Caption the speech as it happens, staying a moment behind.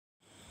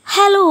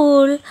Hello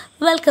all,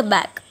 welcome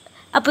back.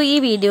 അപ്പോൾ ഈ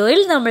വീഡിയോയിൽ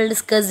നമ്മൾ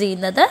ഡിസ്കസ്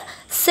ചെയ്യുന്നത്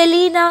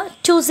സെലീന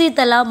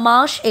ടുസിതല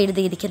മാർഷ്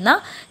എഴുതിയിരിക്കുന്ന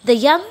the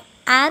young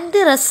and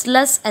the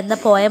restless എന്ന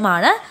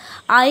പോയമാണ്.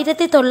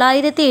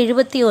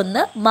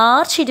 1971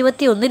 മാർച്ച്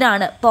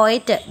 21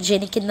 പോയറ്റ്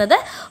ജനിക്കുന്നത്.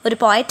 ഒരു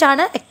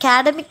പോയറ്റാണ്,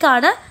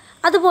 അക്കാഡമിക്കാണ്,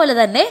 അതുപോലെ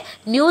തന്നെ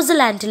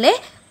ന്യൂസിലാൻഡിലെ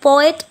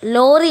പോയറ്റ്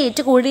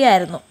ലോറിയേറ്റ്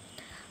കൂടിയായിരുന്നു.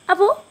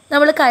 അപ്പോൾ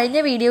നമ്മൾ കഴിഞ്ഞ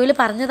വീഡിയോയിൽ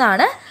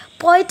പറഞ്ഞതാണ്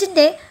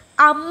പോയറ്റിൻ്റെ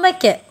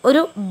അമ്മയ്ക്ക്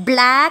ഒരു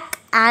ബ്ലാക്ക്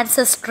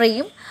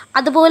ആൻസസ്ട്രിയും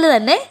അതുപോലെ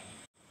തന്നെ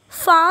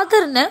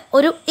ഫാദറിന്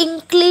ഒരു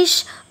ഇംഗ്ലീഷ്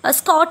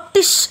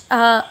സ്കോട്ടിഷ്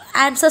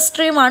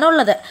ആൻസസ്ട്രിയുമാണ്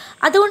ഉള്ളത്.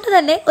 അതുകൊണ്ട്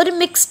തന്നെ ഒരു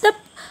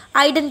മിക്സ്ഡപ്പ്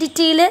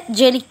ഐഡൻറ്റിറ്റിയിൽ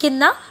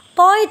ജനിക്കുന്ന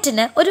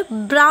പോയറ്റിന് ഒരു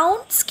ബ്രൗൺ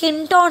സ്കിൻ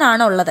ടോൺ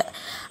ആണ് ഉള്ളത്.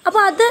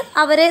 അപ്പോൾ അത്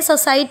അവരെ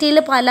സൊസൈറ്റിയിൽ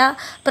പല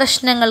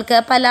പ്രശ്നങ്ങൾക്ക്,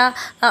 പല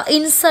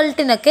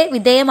ഇൻസൾട്ടിനൊക്കെ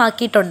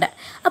വിധേയമാക്കിയിട്ടുണ്ട്.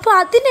 അപ്പോൾ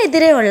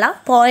അതിനെതിരെയുള്ള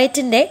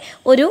പോയറ്റിൻ്റെ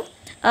ഒരു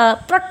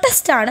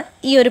പ്രൊട്ടസ്റ്റാണ്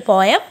ഈ ഒരു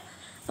പോയം.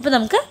 അപ്പോൾ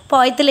നമുക്ക്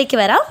പോയത്തിലേക്ക്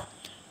വരാം.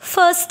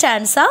 First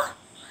stanza.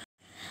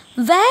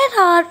 Where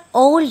are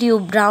all you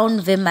brown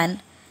women?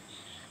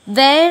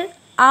 Where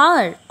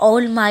are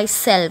all my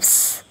selves?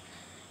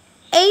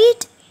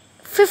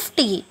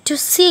 8:50 to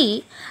see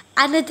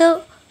another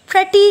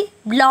pretty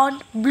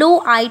blonde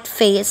blue-eyed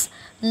face,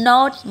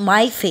 not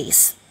my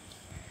face.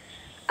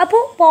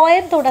 അപ്പോൾ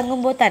പോയം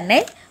തുടങ്ങുമ്പോൾ തന്നെ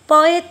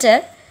പോയറ്റ്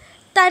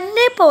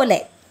തന്നെ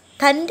പോലെ,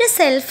 തൻ്റെ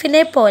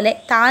സെൽഫിനെ പോലെ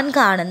താൻ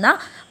കാണുന്ന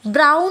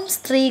ബ്രൗൺ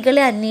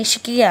സ്ത്രീകളെ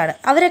അന്വേഷിക്കുകയാണ്.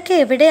 അവരൊക്കെ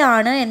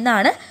എവിടെയാണ്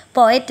എന്നാണ്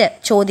പോയറ്റ്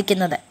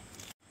ചോദിക്കുന്നത്.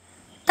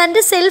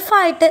 തൻ്റെ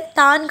സെൽഫായിട്ട്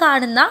താൻ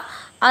കാണുന്ന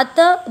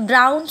അത്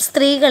ബ്രൗൺ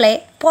സ്ത്രീകളെ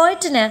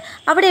പോയറ്റിന്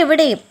അവിടെ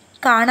എവിടെയും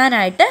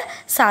കാണാനായിട്ട്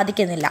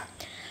സാധിക്കുന്നില്ല.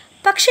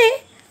 പക്ഷേ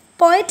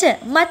പോയറ്റ്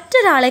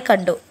മറ്റൊരാളെ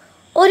കണ്ടു,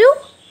 ഒരു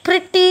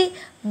പ്രിറ്റി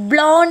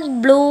ബ്ലോണ്ട്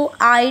ബ്ലൂ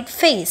ഐഡ്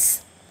ഫേസ്.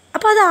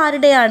 അപ്പോൾ അത്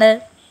ആരുടെയാണ്?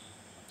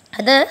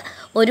 അത്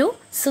ഒരു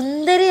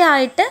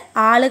സുന്ദരിയായിട്ട്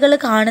ആളുകൾ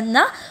കാണുന്ന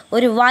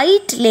ഒരു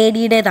വൈറ്റ്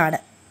ലേഡിയുടേതാണ്.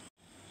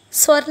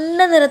 സ്വർണ്ണ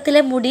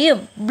നിറത്തിലെ മുടിയും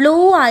ബ്ലൂ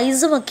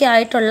ഐസും ഒക്കെ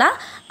ആയിട്ടുള്ള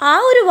ആ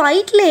ഒരു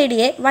വൈറ്റ്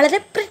ലേഡിയെ വളരെ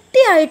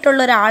പ്രിറ്റി ആയിട്ടുള്ള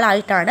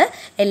ഒരാളായിട്ടാണ്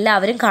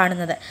എല്ലാവരും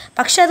കാണുന്നത്.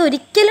 പക്ഷെ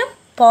അതൊരിക്കലും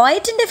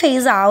പോയറ്റിൻ്റെ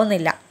ഫേസ്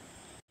ആവുന്നില്ല.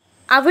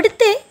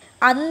 അവിടുത്തെ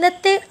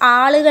അന്നത്തെ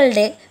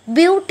ആളുകളുടെ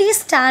ബ്യൂട്ടി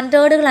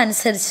സ്റ്റാൻഡേർഡുകൾ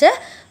അനുസരിച്ച്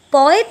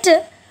പോയറ്റ്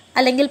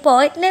അല്ലെങ്കിൽ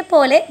പോയറ്റിനെ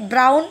പോലെ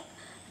ബ്രൗൺ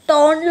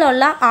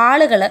ടോണിലുള്ള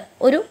ആളുകൾ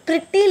ഒരു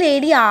പ്രിറ്റി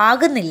ലേഡി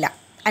ആകുന്നില്ല,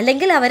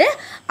 അല്ലെങ്കിൽ അവർ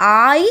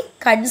ആയി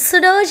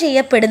കൺസിഡർ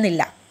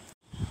ചെയ്യപ്പെടുന്നില്ല.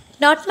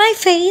 Not my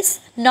face,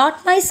 not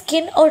my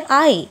skin or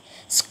eye,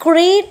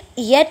 screen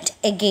yet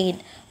again,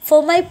 for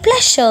my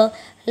pleasure,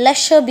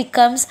 leisure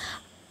becomes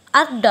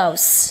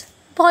arduous.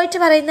 പോയിട്ട്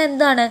പറയുന്നത്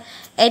എന്താണ്?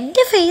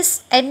 എൻ്റെ ഫേസ്,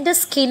 എൻ്റെ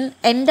സ്കിൻ,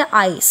 എൻ്റെ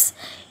ഐസ്,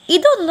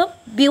 ഇതൊന്നും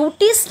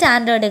ബ്യൂട്ടി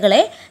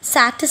സ്റ്റാൻഡേർഡുകളെ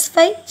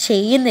സാറ്റിസ്ഫൈ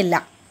ചെയ്യുന്നില്ല.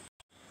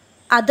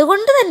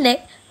 അതുകൊണ്ട് തന്നെ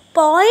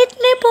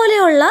പോയറ്റിനെ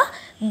പോലെയുള്ള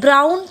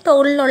ബ്രൗൺ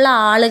ടോണിലുള്ള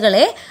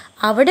ആളുകളെ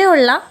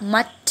അവിടെയുള്ള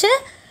മറ്റ്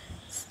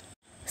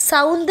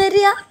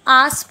സൗന്ദര്യ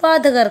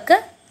ആസ്വാദകർക്ക്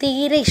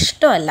തീരെ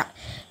ഇഷ്ടമല്ല.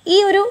 ഈ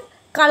ഒരു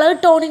കളർ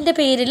ടോണിൻ്റെ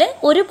പേരിൽ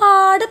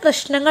ഒരുപാട്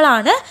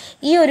പ്രശ്നങ്ങളാണ്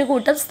ഈ ഒരു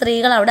കൂട്ടം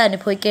സ്ത്രീകൾ അവിടെ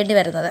അനുഭവിക്കേണ്ടി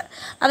വരുന്നത്.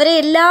 അവരെ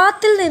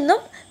എല്ലാത്തിൽ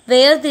നിന്നും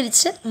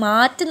വേർതിരിച്ച്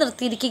മാറ്റി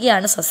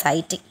നിർത്തിയിരിക്കുകയാണ്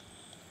society.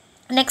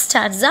 Next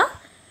ആൻസ.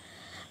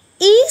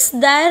 Is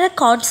there a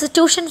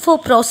constitution for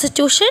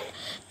prostitution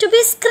to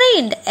be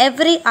screened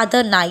every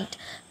other night,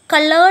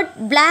 colored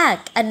black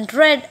and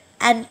red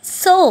and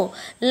so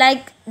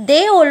like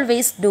they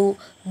always do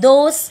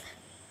those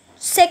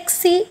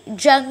sexy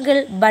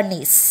jungle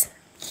bunnies?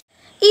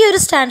 ഈ ഒരു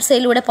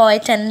സ്റ്റാൻസയിലൂടെ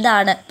പോയിട്ട്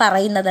എന്താണ്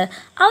പറയുന്നത്?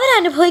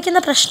 അവരനുഭവിക്കുന്ന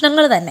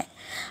പ്രശ്നങ്ങൾ തന്നെ.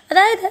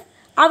 അതായത്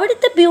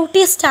അവിടുത്തെ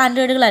ബ്യൂട്ടി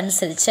സ്റ്റാൻഡേർഡുകൾ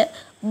അനുസരിച്ച്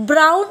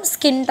ബ്രൗൺ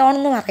സ്കിൻ ടോൺ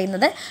എന്ന്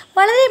പറയുന്നത്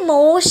വളരെ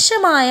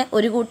മോശമായ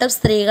ഒരു കൂട്ടം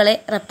സ്ത്രീകളെ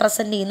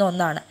റെപ്രസെൻ്റ് ചെയ്യുന്ന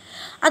ഒന്നാണ്.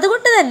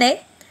 അതുകൊണ്ട് തന്നെ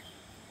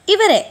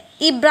ഇവരെ,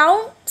 ഈ ബ്രൗൺ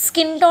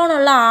സ്കിൻ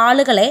ടോണുള്ള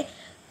ആളുകളെ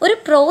ഒരു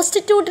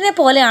പ്രോസ്റ്റിറ്റ്യൂട്ടിനെ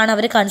പോലെയാണ്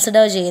അവർ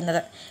കൺസിഡർ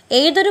ചെയ്യുന്നത്.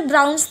 ഏതൊരു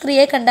ബ്രൗൺ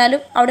സ്ത്രീയെ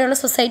കണ്ടാലും അവിടെയുള്ള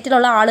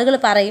സൊസൈറ്റിയിലുള്ള ആളുകൾ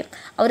പറയും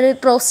അവർ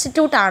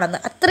പ്രോസ്റ്റിറ്റ്യൂട്ട് ആണെന്ന്.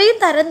 അത്രയും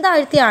തരം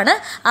താഴ്ത്തിയാണ്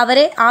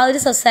അവരെ ആ ഒരു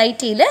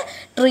സൊസൈറ്റിയിൽ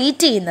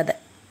ട്രീറ്റ് ചെയ്യുന്നത്.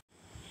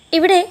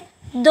 ഇവിടെ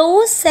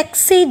ദോസ്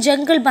സെക്സി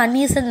ജംഗിൾ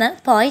ബണ്ണീസ് എന്ന്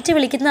പോയിട്ട്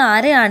വിളിക്കുന്ന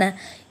ആരെയാണ്?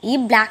 ഈ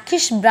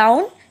ബ്ലാക്കിഷ്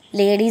ബ്രൗൺ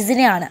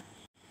ലേഡീസിനെയാണ്.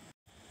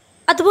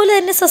 അതുപോലെ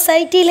തന്നെ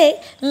സൊസൈറ്റിയിലെ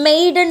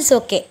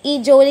മെയ്ഡൻസൊക്കെ, ഈ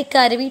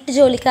ജോലിക്കാർ, വീട്ടു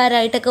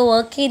ജോലിക്കാരായിട്ടൊക്കെ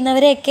വർക്ക്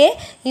ചെയ്യുന്നവരെയൊക്കെ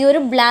ഈ ഒരു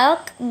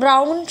ബ്ലാക്ക്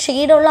ബ്രൗൺ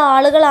ഷെയ്ഡുള്ള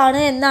ആളുകളാണ്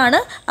എന്നാണ്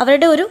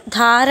അവരുടെ ഒരു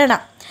ധാരണ.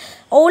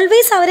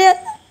 ഓൾവേസ് അവരെ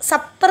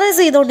സപ്രസ്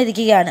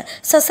ചെയ്തുകൊണ്ടിരിക്കുകയാണ്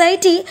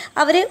സൊസൈറ്റി.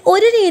 അവരെ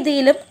ഒരു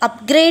രീതിയിലും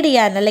അപ്ഗ്രേഡ്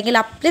ചെയ്യാൻ അല്ലെങ്കിൽ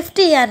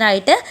അപ്ലിഫ്റ്റ്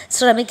ചെയ്യാനായിട്ട്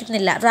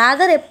ശ്രമിക്കുന്നില്ല.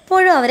 റാദർ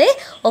എപ്പോഴും അവരെ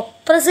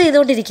ഒപ്രസ്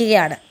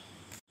ചെയ്തുകൊണ്ടിരിക്കുകയാണ്.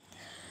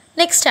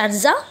 Next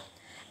ആൻസ.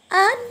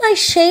 And my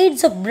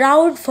shades of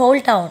brown fall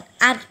down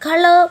and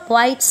color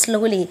white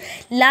slowly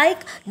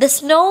like the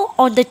snow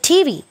on the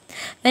TV.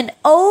 When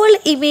all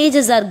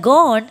images are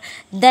gone,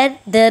 then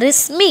there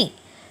is me.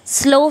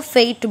 Slow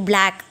fade to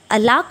black, a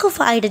lack of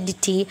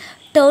identity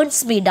turns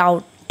me down,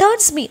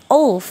 turns me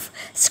off,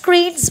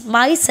 screens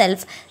myself,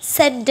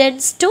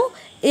 sentenced to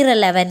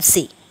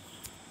irrelevancy.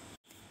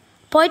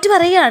 പോയിട്ട്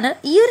പറയുകയാണ്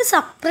ഈ ഒരു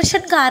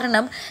suppression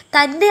കാരണം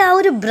തൻ്റെ ആ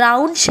ഒരു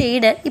brown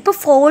shade ഇപ്പോൾ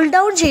fall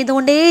down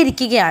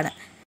ചെയ്തുകൊണ്ടേയിരിക്കുകയാണ്.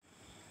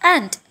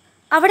 And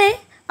അവിടെ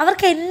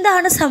അവർക്ക്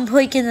എന്താണ്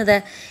സംഭവിക്കുന്നത്?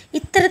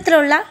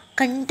 ഇത്തരത്തിലുള്ള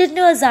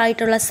കണ്ടിന്യൂസ്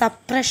ആയിട്ടുള്ള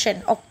സപ്രഷൻ,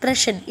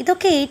 ഒപ്രഷൻ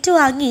ഇതൊക്കെ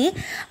ഏറ്റുവാങ്ങി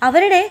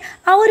അവരുടെ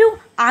ആ ഒരു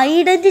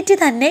ഐഡൻറ്റിറ്റി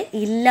തന്നെ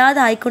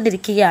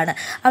ഇല്ലാതായിക്കൊണ്ടിരിക്കുകയാണ്.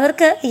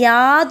 അവർക്ക്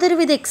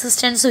യാതൊരുവിധ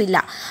എക്സിസ്റ്റൻസും ഇല്ല.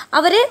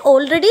 അവരെ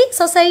ഓൾറെഡി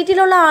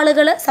സൊസൈറ്റിയിലുള്ള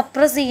ആളുകൾ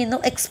സപ്രസ് ചെയ്യുന്നു,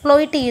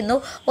 എക്സ്പ്ലോയിറ്റ് ചെയ്യുന്നു,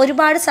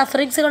 ഒരുപാട്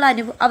സഫറിങ്സുകൾ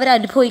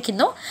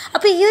അവരനുഭവിക്കുന്നു.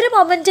 അപ്പോൾ ഈ ഒരു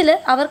മൊമെൻറ്റിൽ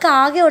അവർക്ക്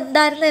ആകെ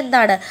ഉണ്ടായിരുന്ന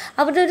എന്താണ്?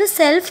 അവരുടെ ഒരു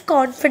സെൽഫ്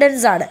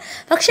കോൺഫിഡൻസ് ആണ്.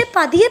 പക്ഷെ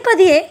പതിയെ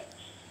പതിയെ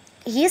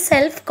ഈ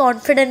സെൽഫ്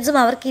കോൺഫിഡൻസും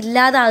അവർക്ക്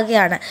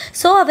ഇല്ലാതാകുകയാണ്.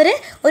 സോ അവർ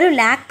ഒരു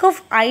ലാക്ക് ഓഫ്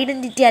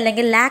ഐഡൻറ്റിറ്റി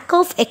അല്ലെങ്കിൽ ലാക്ക്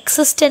ഓഫ്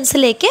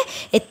എക്സിസ്റ്റൻസിലേക്ക്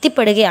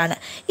എത്തിപ്പെടുകയാണ്.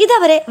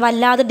 ഇതവരെ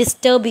വല്ലാതെ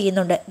ഡിസ്റ്റർബ്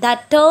ചെയ്യുന്നുണ്ട്.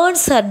 That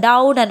turns Har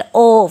down and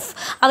of.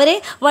 അവരെ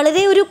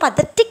വളരെ ഒരു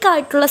പതറ്റിക്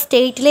ആയിട്ടുള്ള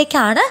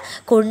സ്റ്റേറ്റിലേക്കാണ്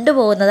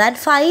കൊണ്ടുപോകുന്നത്.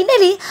 ആൻഡ്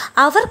ഫൈനലി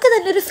അവർക്ക്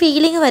തന്നെ ഒരു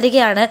ഫീലിംഗ്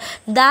വരികയാണ്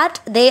ദാറ്റ്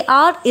ദേ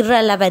ആർ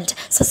ഇറലവൻറ്റ്.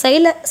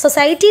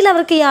 സൊസൈറ്റിയിൽ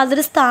അവർക്ക്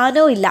യാതൊരു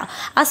സ്ഥാനവും ഇല്ല.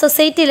 ആ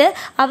സൊസൈറ്റിയിൽ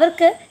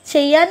അവർക്ക്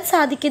ചെയ്യാൻ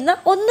സാധിക്കുന്ന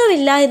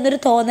ഒന്നുമില്ല എന്നൊരു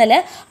തോന്നൽ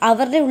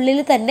അവരുടെ ഉള്ളിൽ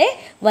തന്നെ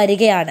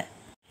വരികയാണ്.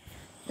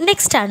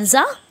 Next ആൻസ,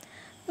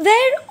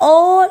 where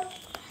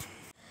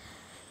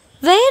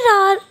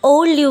are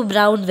all U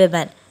brown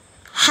women?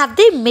 Have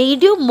they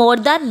made you more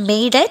than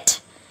made it?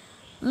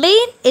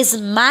 Main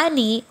is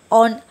Mani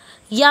on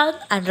young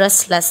and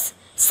restless.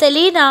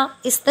 Selina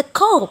is the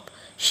copper.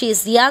 She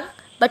is young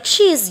but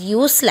she is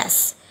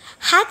useless.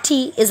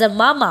 ഹാറ്റി is A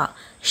മമ.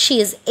 She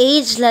is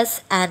ageless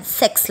and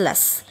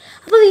സെക്സ്ലെസ്.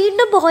 അപ്പോൾ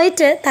വീണ്ടും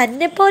പോയിട്ട്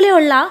തന്നെ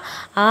പോലെയുള്ള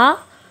ആ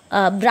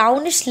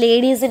brownish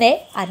ലേഡീസിനെ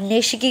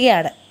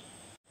അന്വേഷിക്കുകയാണ്.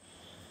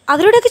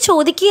 അവരോടൊക്കെ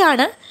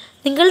ചോദിക്കുകയാണ്,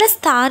 നിങ്ങളുടെ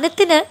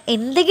സ്ഥാനത്തിന്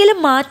എന്തെങ്കിലും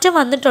മാറ്റം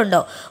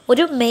വന്നിട്ടുണ്ടോ?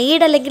 ഒരു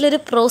മെയ്ഡ് അല്ലെങ്കിൽ ഒരു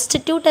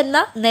പ്രോസ്റ്റിറ്റ്യൂട്ട് എന്ന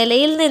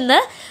നിലയിൽ നിന്ന്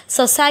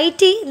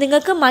സൊസൈറ്റി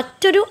നിങ്ങൾക്ക്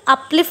മറ്റൊരു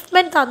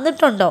അപ്ലിഫ്റ്റ്മെൻറ്റ്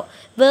തന്നിട്ടുണ്ടോ?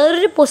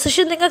 വേറൊരു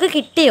പൊസിഷൻ നിങ്ങൾക്ക്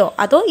കിട്ടിയോ?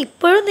 അതോ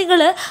ഇപ്പോഴും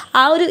നിങ്ങൾ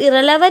ആ ഒരു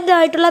ഇറലവൻ്റ്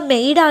ആയിട്ടുള്ള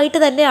മെയ്ഡായിട്ട്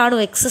തന്നെയാണോ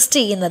എക്സിസ്റ്റ്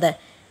ചെയ്യുന്നത്?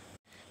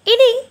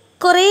 ഇനി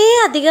കുറേ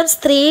അധികം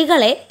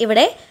സ്ത്രീകളെ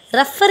ഇവിടെ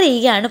റെഫർ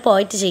ചെയ്യുകയാണ്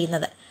പോയിട്ട്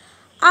ചെയ്യുന്നത്.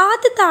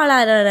 ആദ്യത്തെ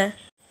ആളാരാണ്?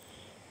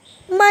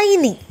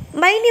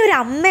 മൈനി ഒരു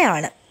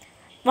അമ്മയാണ്.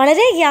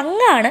 വളരെ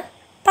യങ് ആണ്,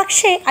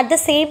 പക്ഷേ at the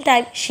same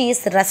time she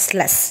is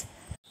restless.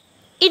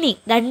 ഇനി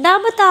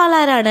രണ്ടാമത്തെ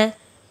ആളാരാണ്?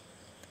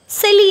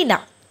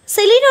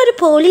 സെലീന ഒരു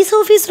police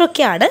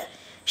ഓഫീസറൊക്കെയാണ്.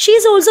 She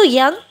is also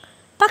young,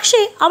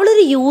 പക്ഷേ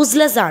അവളൊരു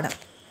യൂസ്ലെസ് ആണ്.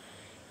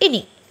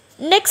 ഇനി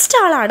നെക്സ്റ്റ്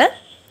ആളാണ്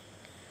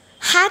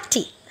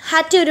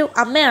ഹാറ്റി ഒരു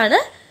അമ്മയാണ്,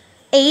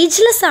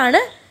 ഏജ്ലെസ് ആണ്,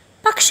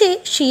 പക്ഷേ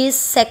ഷീ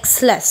ഈസ്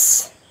സെക്സ്ലെസ്.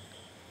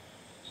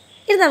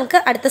 ഇനി നമുക്ക്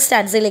അടുത്ത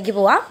സ്റ്റാൻസയിലേക്ക്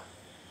പോവാം.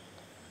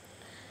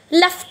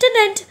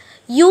 Lieutenant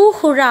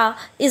യുഹുറ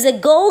is A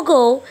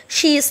go.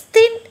 She is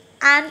thin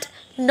and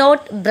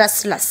not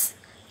ബ്രസ്റ്റ്ലെസ്.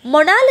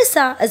 Mona Lisa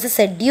is A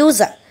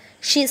സെഡ്യൂസർ.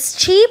 She is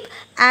cheap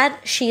and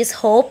she is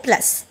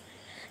hopeless.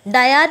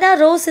 Diana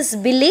rose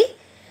is Billy.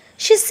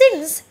 She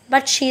since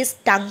but she is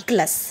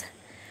ടങ്ക്ലെസ്.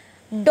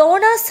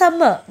 Donna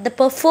Summer, the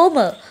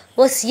performer,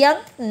 was young,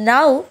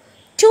 now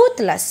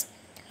toothless.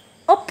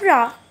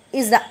 Oprah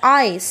is the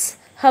eyes.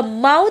 Her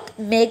mouth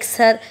makes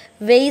her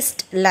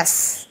wasteless.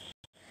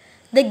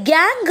 The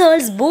gang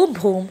girls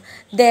boom.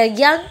 They're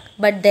young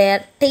but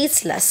they're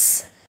tasteless.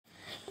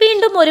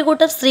 വീണ്ടും ഒരു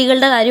കൂട്ടം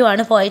സ്ത്രീകളുടെ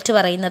കാര്യമാണ് പോയിട്ട്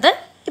പറയുന്നത്.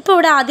 ഇപ്പോൾ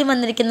ഇവിടെ ആദ്യം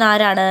വന്നിരിക്കുന്ന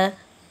ആരാണ്?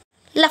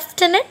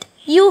 ലഫ്റ്റനൻറ്റ്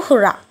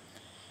യുഹുറ.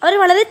 അവർ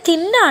വളരെ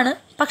തിന്നാണ്,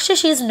 പക്ഷേ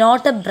ഷീ ഈസ്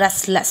നോട്ട് എ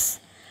ബ്രസ്റ്റ്ലെസ്.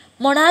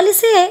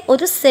 മൊണാലിസയെ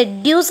ഒരു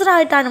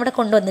സെഡ്യൂസറായിട്ടാണ് ഇവിടെ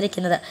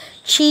കൊണ്ടുവന്നിരിക്കുന്നത്.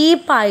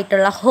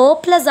 ചീപ്പായിട്ടുള്ള,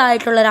 ഹോപ്പ്ലെസ്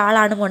ആയിട്ടുള്ള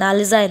ഒരാളാണ്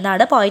മൊണാലിസ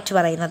എന്നാണ് പോയിട്ട്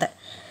പറയുന്നത്.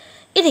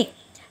 ഇനി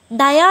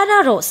ഡയാന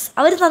റോസ്,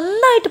 അവർ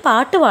നന്നായിട്ട്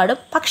പാട്ട് പാടും,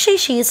 പക്ഷേ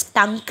ഷീ ഈസ്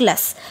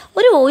ടങ്ക്ലെസ്.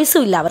 ഒരു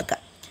വോയിസും ഇല്ല അവർക്ക്.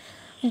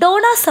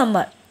 ഡോണ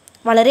സമ്മർ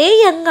വളരെ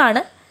യങ്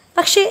ആണ്,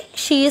 പക്ഷേ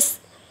ഷീ ഈസ്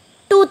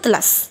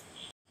ടൂത്ത്ലെസ്.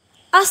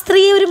 ആ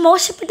സ്ത്രീയെ ഒരു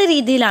മോശപ്പെട്ട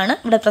രീതിയിലാണ്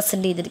ഇവിടെ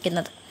പ്രസൻറ്റ്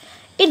ചെയ്തിരിക്കുന്നത്.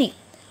 ഇനി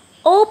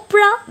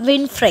ഓപ്ര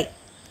വിൻഫ്രേ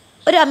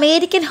ഒരു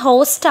American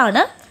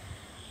ഹോസ്റ്റാണ്.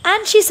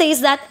 And she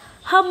says that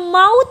her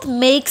mouth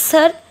makes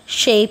Har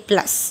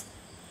shapeless.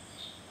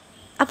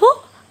 അപ്പോൾ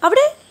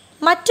അവിടെ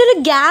മറ്റൊരു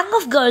ഗ്യാങ്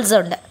ഓഫ് ഗേൾസ്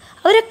ഉണ്ട്.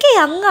 അവരൊക്കെ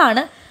യങ്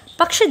ആണ്,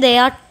 പക്ഷെ ദേ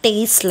ആർ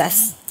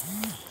ടേസ്റ്റ്ലെസ്.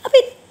 അപ്പോൾ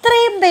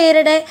ഇത്രയും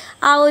പേരുടെ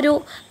ആ ഒരു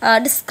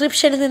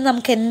ഡിസ്ക്രിപ്ഷനിൽ നിന്ന്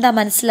നമുക്ക് എന്താ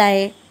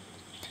മനസ്സിലായേ?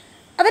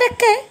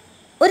 അവരൊക്കെ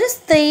ഒരു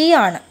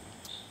സ്ത്രീയാണ്.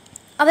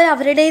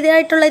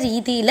 അവരുടേതായിട്ടുള്ള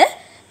രീതിയിൽ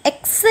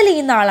എക്സൽ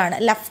ചെയ്യുന്ന ആളാണ്.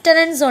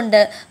 ലഫ്റ്റനൻസ്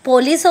ഉണ്ട്,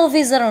 പോലീസ്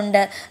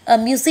ഓഫീസറുണ്ട്,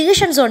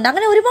 മ്യൂസീഷ്യൻസ് ഉണ്ട്,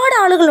 അങ്ങനെ ഒരുപാട്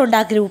ആളുകളുണ്ട്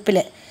ആ ഗ്രൂപ്പിൽ.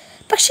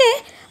 പക്ഷേ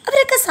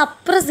അവരൊക്കെ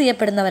സപ്രസ്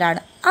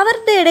ചെയ്യപ്പെടുന്നവരാണ്.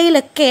 അവരുടെ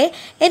ഇടയിലൊക്കെ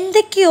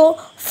എന്തൊക്കെയോ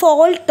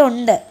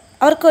ഫോൾട്ടുണ്ട്,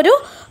 അവർക്കൊരു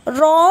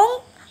റോങ്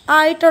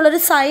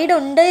ആയിട്ടുള്ളൊരു സൈഡ്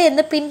ഉണ്ട്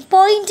എന്ന് പിൻ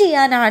പോയിൻ്റ്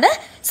ചെയ്യാനാണ്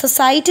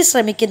സൊസൈറ്റി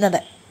ശ്രമിക്കുന്നത്.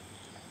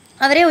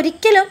 അവരെ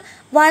ഒരിക്കലും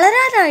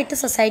വളരാനായിട്ട്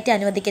സൊസൈറ്റി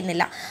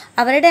അനുവദിക്കുന്നില്ല.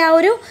 അവരുടെ ആ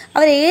ഒരു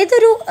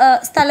അവരേതൊരു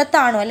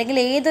സ്ഥലത്താണോ അല്ലെങ്കിൽ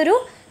ഏതൊരു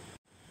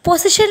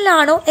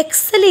പൊസിഷനിലാണോ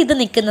എക്സൽ ചെയ്ത്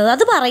നിൽക്കുന്നത്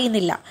അത്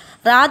പറയുന്നില്ല.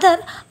 റാദർ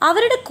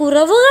അവരുടെ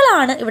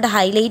കുറവുകളാണ് ഇവിടെ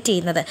ഹൈലൈറ്റ്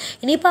ചെയ്യുന്നത്.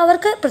 ഇനിയിപ്പോൾ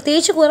അവർക്ക്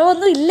പ്രത്യേകിച്ച്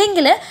കുറവൊന്നും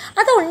ഇല്ലെങ്കിൽ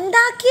അത്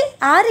ഉണ്ടാക്കി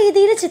ആ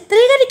രീതിയിൽ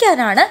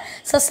ചിത്രീകരിക്കാനാണ്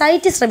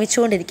സൊസൈറ്റി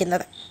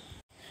ശ്രമിച്ചുകൊണ്ടിരിക്കുന്നത്.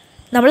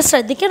 നമ്മൾ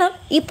ശ്രദ്ധിക്കണം,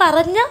 ഈ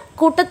പറഞ്ഞ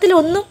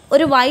കൂട്ടത്തിലൊന്നും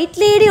ഒരു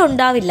വൈറ്റ് ലേഡി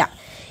ഉണ്ടാവില്ല.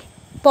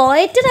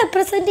 പോയറ്റ്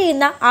റെപ്രസെൻ്റ്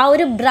ചെയ്യുന്ന ആ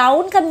ഒരു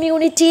ബ്രൗൺ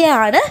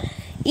കമ്മ്യൂണിറ്റിയാണ്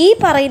ഈ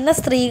പറയുന്ന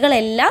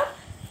സ്ത്രീകളെല്ലാം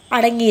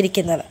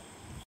അടങ്ങിയിരിക്കുന്നത്.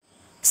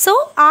 സോ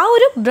ആ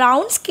ഒരു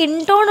ബ്രൗൺ സ്കിൻ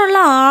ടോണുള്ള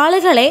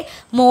ആളുകളെ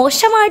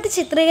മോശമായിട്ട്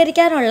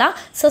ചിത്രീകരിക്കാനുള്ള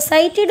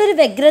സൊസൈറ്റിയുടെ ഒരു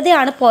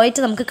വ്യഗ്രതയാണ്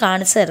പോയറ്റ് നമുക്ക്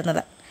കാണിച്ചു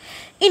തരുന്നത്.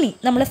 ഇനി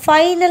നമ്മൾ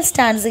ഫൈനൽ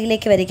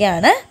സ്റ്റാൻസയിലേക്ക്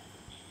വരികയാണ്.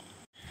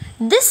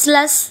 This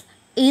less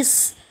is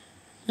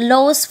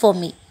loss for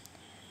me,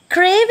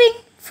 craving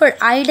for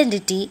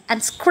identity and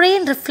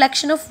screen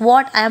reflection of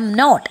what I am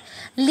not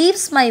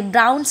leaves my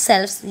brown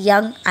selves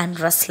young and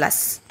restless.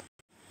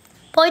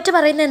 പോയിട്ട്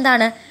പറയുന്നത്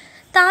എന്താണ്?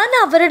 താൻ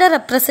അവരുടെ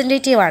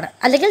റെപ്രസെൻറ്റേറ്റീവാണ്,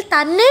 അല്ലെങ്കിൽ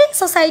തന്നെ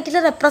സൊസൈറ്റിയിൽ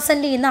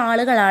റെപ്രസെൻ്റ് ചെയ്യുന്ന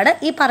ആളുകളാണ്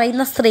ഈ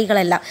പറയുന്ന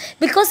സ്ത്രീകളെല്ലാം.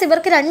 ബിക്കോസ്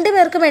ഇവർക്ക്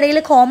രണ്ടുപേർക്കും ഇടയിൽ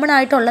കോമൺ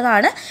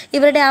ആയിട്ടുള്ളതാണ്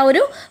ഇവരുടെ ആ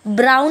ഒരു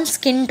ബ്രൗൺ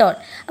സ്കിൻ ടോൺ.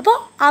 അപ്പോൾ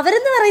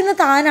അവരെന്ന് പറയുന്ന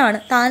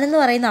താനെന്ന്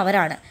പറയുന്ന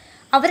അവരാണ്.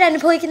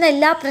 അവരനുഭവിക്കുന്ന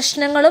എല്ലാ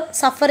പ്രശ്നങ്ങളും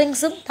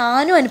സഫറിങ്സും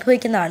താനും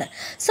അനുഭവിക്കുന്നതാണ്.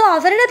 സോ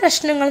അവരുടെ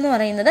പ്രശ്നങ്ങൾ എന്ന്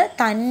പറയുന്നത്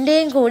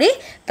തൻ്റെയും കൂടി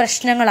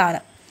പ്രശ്നങ്ങളാണ്.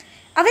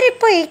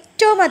 അവരിപ്പോൾ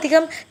ഏറ്റവും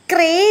അധികം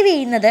ക്രേവ്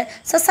ചെയ്യുന്നത്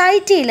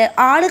സൊസൈറ്റിയിൽ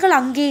ആളുകൾ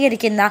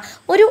അംഗീകരിക്കുന്ന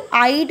ഒരു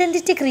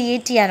ഐഡൻറ്റിറ്റി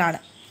ക്രിയേറ്റ് ചെയ്യാനാണ്.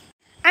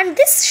 And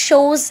this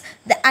shows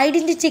the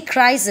identity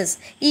crisis.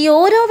 ഈ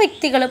ഓരോ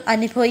വ്യക്തികളും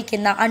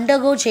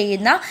അണ്ടർഗോ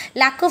ചെയ്യുന്ന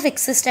lack of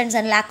existence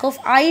and lack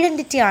of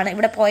ഐഡൻറ്റിറ്റിയാണ്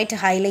ഇവിടെ പോയിട്ട്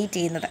ഹൈലൈറ്റ്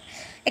ചെയ്യുന്നത്.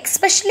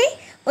 എക്സ്പെഷ്യലി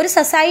ഒരു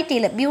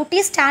സൊസൈറ്റിയിൽ ബ്യൂട്ടി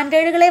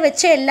സ്റ്റാൻഡേർഡുകളെ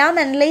വെച്ച് എല്ലാം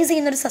അനലൈസ്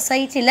ചെയ്യുന്ന ഒരു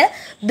സൊസൈറ്റിയിൽ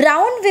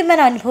ബ്രൗൺ വിമൻ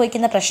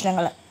അനുഭവിക്കുന്ന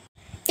പ്രശ്നങ്ങൾ,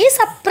 ഈ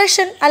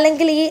സപ്രഷൻ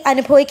അല്ലെങ്കിൽ ഈ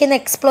അനുഭവിക്കുന്ന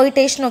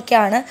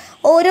എക്സ്പ്ലോയിറ്റേഷനൊക്കെയാണ്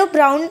ഓരോ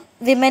ബ്രൗൺ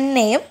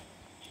വിമനെയും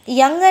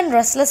യങ് ആൻഡ്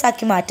റെസ്റ്റ്ലെസ്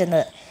ആക്കി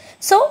മാറ്റുന്നത്.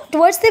 So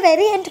towards the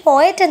very end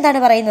poet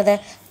എന്താണ് പറയുന്നത്?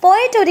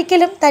 പോയറ്റ്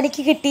ഒരിക്കലും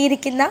തനിക്ക്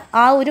കിട്ടിയിരിക്കുന്ന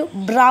ആ ഒരു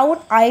ബ്രൗൺ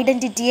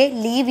ഐഡൻറ്റിറ്റിയെ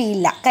ലീവ്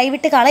ചെയ്യില്ല,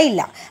 കൈവിട്ട്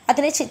കളയില്ല,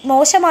 അതിനെ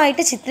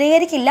മോശമായിട്ട്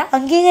ചിത്രീകരിക്കില്ല,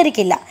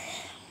 അംഗീകരിക്കില്ല.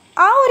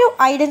 ആ ഒരു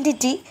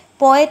ഐഡൻറ്റിറ്റി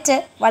പോയറ്റ്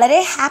വളരെ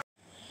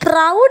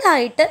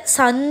പ്രൗഡായിട്ട്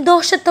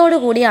സന്തോഷത്തോടു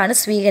കൂടിയാണ്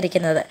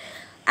സ്വീകരിക്കുന്നത്.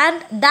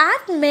 And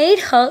that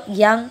made Har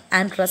young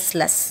and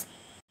restless.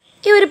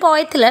 ഈ ഒരു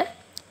പോയത്തിൽ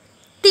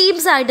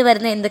തീംസ് ആയിട്ട്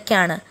വരുന്ന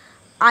എന്തൊക്കെയാണ്?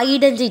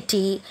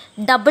 Identity,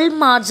 double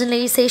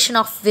marginalisation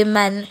of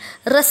women,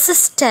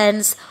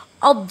 resistance,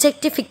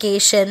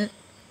 ഒബ്ജക്റ്റിഫിക്കേഷൻ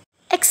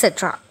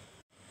etcetera.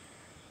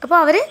 അപ്പോൾ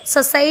അവർ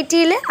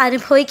സൊസൈറ്റിയിൽ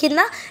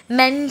അനുഭവിക്കുന്ന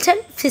mental,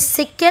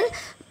 physical,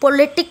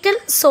 political,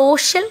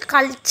 social,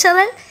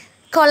 cultural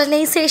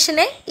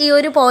കൊളനൈസേഷനെ ഈ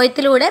ഒരു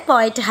പോയത്തിലൂടെ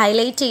പോയറ്റ്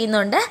ഹൈലൈറ്റ്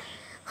ചെയ്യുന്നുണ്ട്.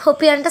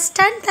 Hope you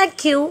understand.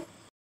 Thank you.